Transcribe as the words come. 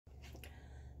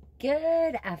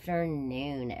Good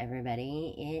afternoon,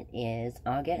 everybody. It is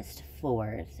August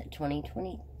 4th,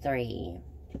 2023,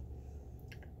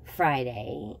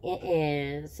 Friday. It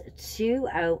is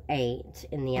 2:08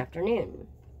 in the afternoon.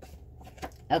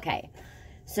 Okay,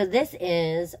 so this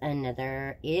is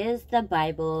another Is the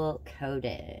Bible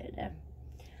Coded?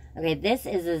 Okay, this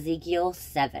is Ezekiel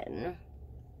 7.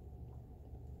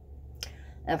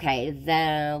 Okay,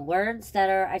 the words that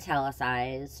are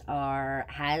italicized are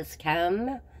has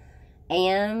come,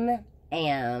 am,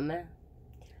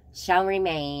 shall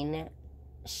remain,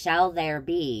 shall there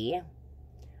be,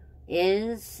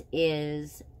 is,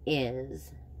 as,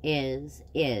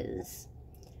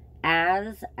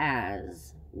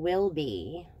 will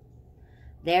be,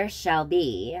 there shall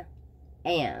be,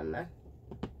 am.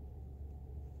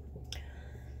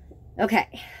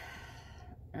 Okay.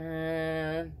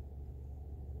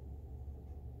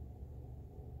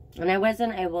 And I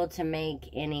wasn't able to make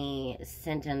any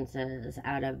sentences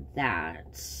out of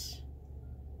that.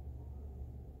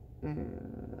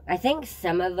 I think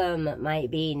some of them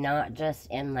might be not just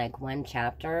in like one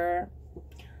chapter.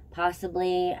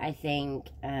 Possibly. I think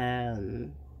that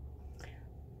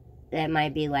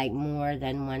might be like more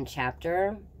than one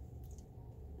chapter.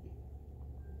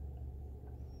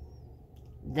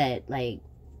 That like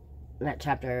that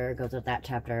chapter goes with that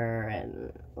chapter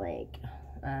and like...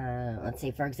 let's see,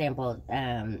 for example,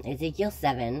 Ezekiel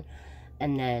 7,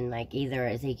 and then, like, either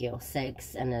Ezekiel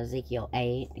 6 and Ezekiel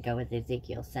 8 to go with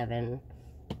Ezekiel 7,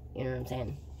 you know what I'm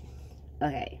saying?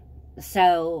 Okay,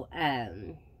 so,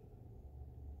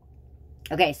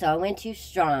 so I went to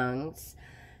Strong's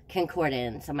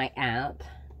Concordance on my app,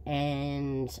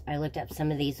 and I looked up some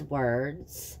of these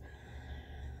words.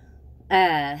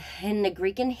 In the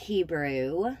Greek and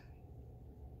Hebrew...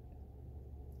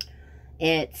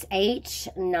 It's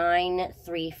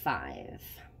H935.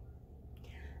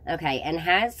 Okay, and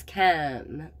has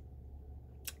come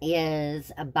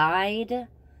is abide,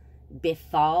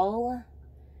 befall,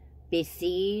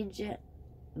 besiege,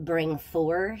 bring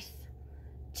forth,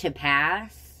 to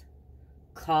pass,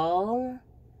 call,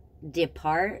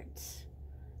 depart,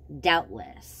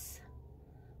 doubtless,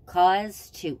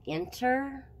 cause to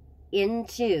enter,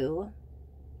 into,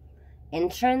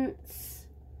 entrance,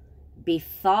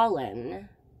 befallen,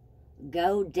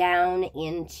 go down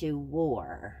into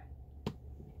war.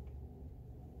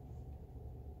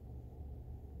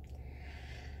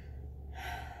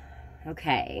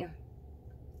 Okay.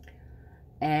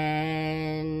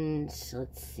 And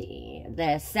let's see.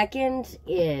 The second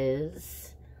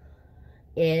is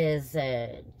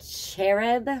a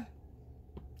cherub,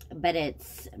 but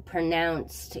it's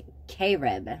pronounced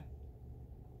cherub. Let's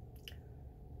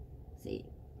see.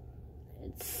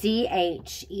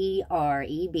 C-H-E-R-E-B,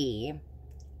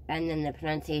 and then the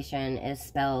pronunciation is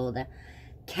spelled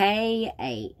K-H-E-H-R-E-B.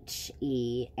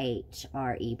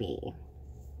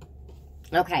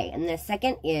 Okay, and the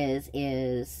second is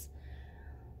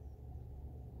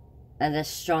the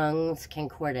Strong's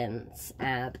Concordance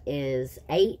app is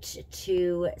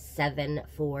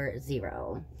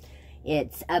H2740.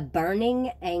 It's a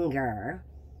burning anger,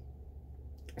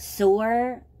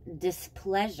 sore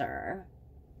displeasure,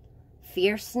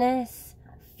 fierceness,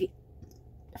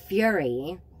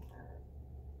 fury,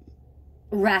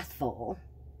 wrathful,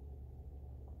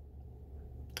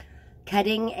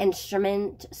 cutting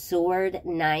instrument, sword,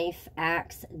 knife,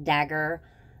 axe, dagger,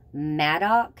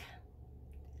 mattock,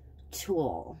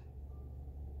 tool.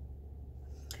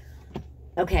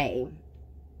 Okay.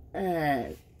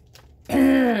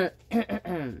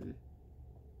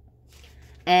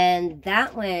 And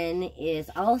that one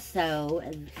is also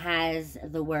has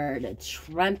the word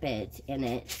trumpet in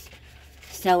it.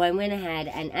 So I went ahead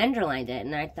and underlined it.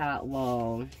 And I thought,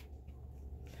 well,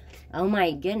 oh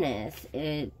my goodness,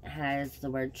 it has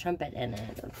the word trumpet in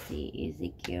it. Let's see,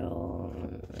 Ezekiel.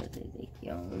 Where's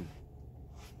Ezekiel?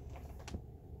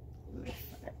 Let me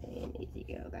find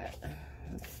Ezekiel.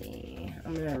 Let's see.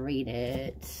 I'm going to read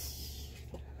it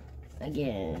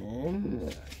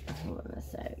again. Hold on a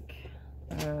sec.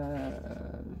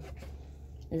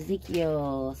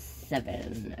 Ezekiel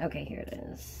 7. Okay, here it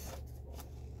is.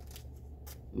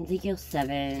 Ezekiel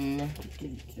 7.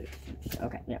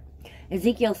 Okay, yeah.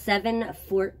 Ezekiel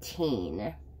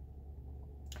 7:14.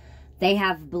 They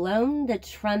have blown the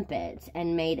trumpet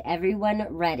and made everyone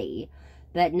ready,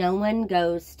 but no one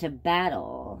goes to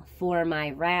battle, for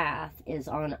my wrath is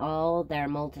on all their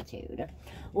multitude.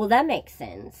 Well, that makes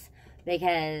sense,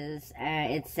 because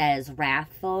it says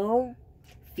wrathful,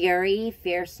 fury,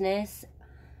 fierceness,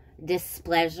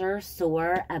 displeasure,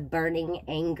 sore, a burning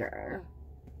anger.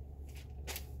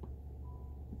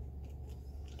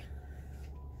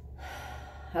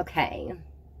 Okay.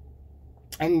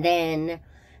 And then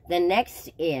the next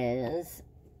is,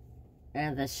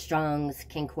 the Strong's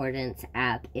Concordance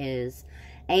app is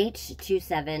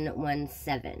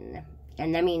H2717.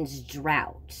 And that means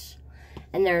drought.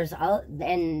 And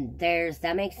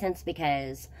that makes sense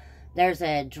because there's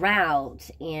a drought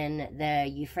in the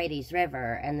Euphrates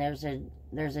River, and there's a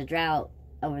drought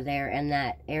over there in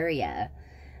that area.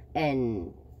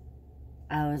 And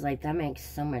I was like, that makes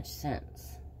so much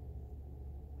sense.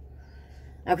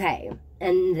 Okay,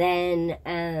 and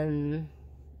then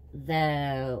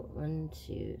the 1,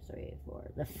 2, 3,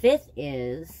 4. The fifth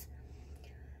is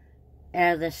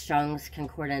the Strong's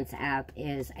Concordance app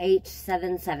is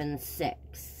H776.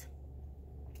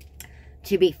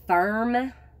 To be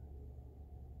firm,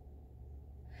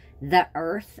 the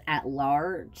earth at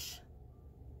large,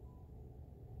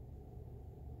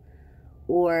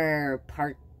 or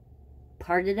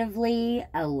partitively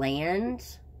a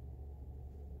land,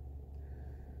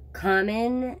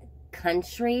 common,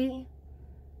 country,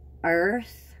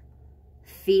 earth,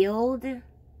 field,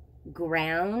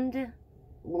 ground,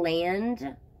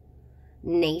 land,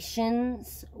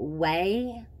 nations,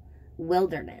 way,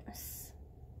 wilderness.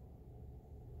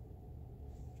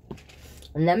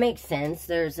 And that makes sense.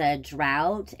 There's a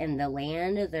drought in the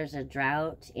land. There's a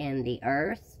drought in the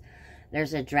earth.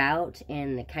 There's a drought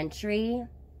in the country.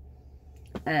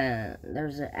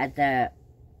 There's at the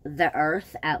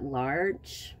earth at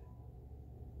large.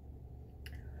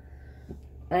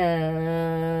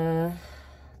 Let's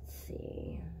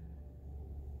see.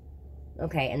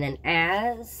 Okay, and then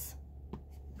as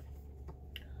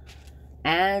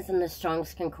in the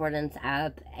Strong's Concordance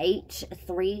app,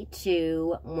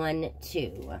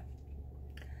 H3212.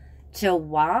 To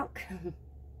walk,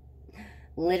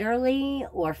 literally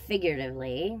or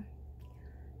figuratively,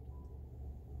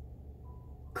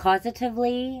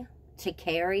 causatively, to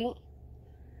carry,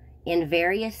 in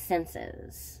various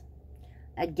senses.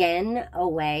 Again,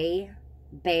 away,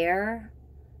 bear,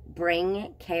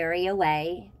 bring, carry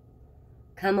away,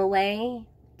 come away,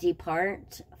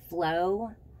 depart,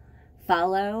 flow,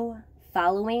 follow,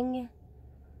 following,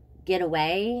 get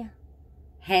away,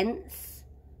 hence,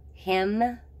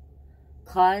 him,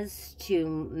 cause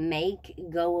to make,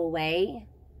 go away,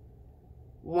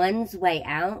 one's way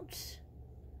out,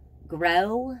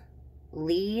 grow,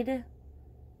 lead,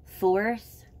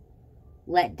 forth,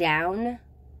 let down,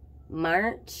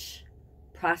 march,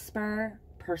 prosper,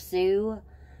 pursue,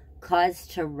 cause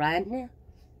to run,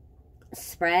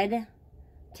 spread,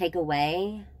 take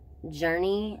away,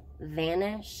 journey,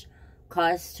 vanish,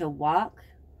 cause to walk,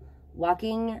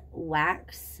 walking,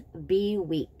 wax, be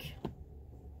weak.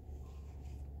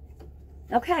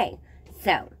 Okay,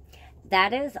 so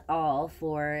that is all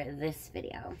for this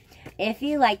video. If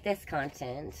you like this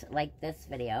content, like this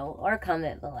video, or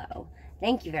comment below.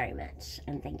 Thank you very much,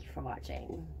 and thank you for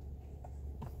watching.